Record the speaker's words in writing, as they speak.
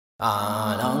Sa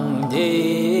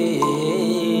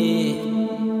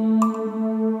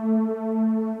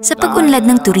pag-unlad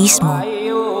ng turismo,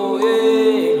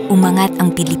 umangat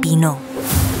ang Pilipino.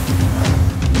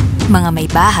 Mga may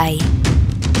bahay,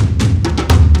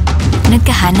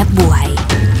 nagkahanap buhay.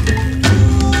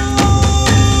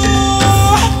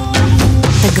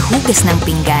 Tagahugas ng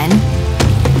pinggan,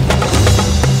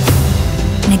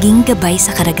 naging gabay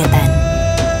sa karagatan.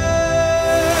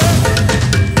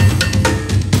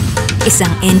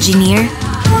 Isang engineer,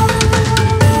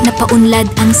 napaunlad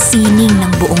ang sining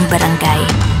ng buong barangay.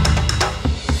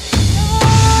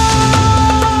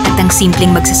 At ang simpleng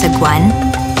magsasagwan,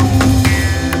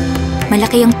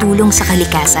 malaki ang tulong sa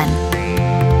kalikasan.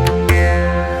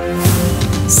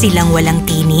 Silang walang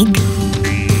tinig,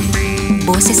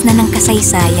 boses na ng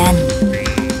kasaysayan.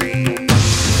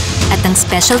 At ang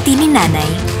specialty ni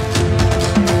Nanay,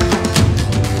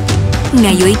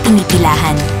 ngayoy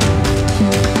pinipilahan.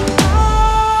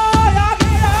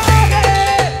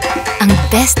 Ang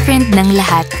best friend ng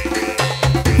lahat,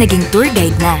 naging tour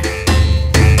guide na.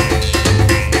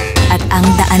 At ang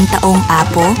daan-taong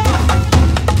apo,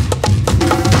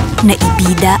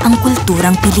 naibida ang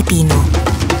kulturang Pilipino.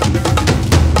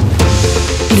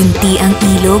 Lunti ang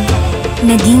ilog,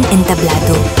 naging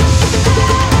entablado.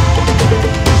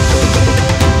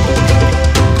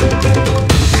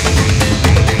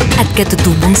 At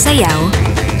katutubong sayaw,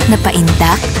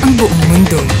 napaindak ang buong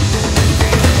mundo.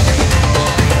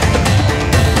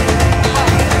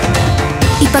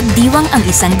 Ipagdiwang ang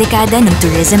isang dekada ng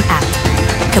Tourism Act.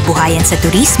 Kabuhayan sa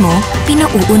turismo,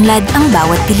 pinauunlad ang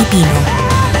bawat Pilipino.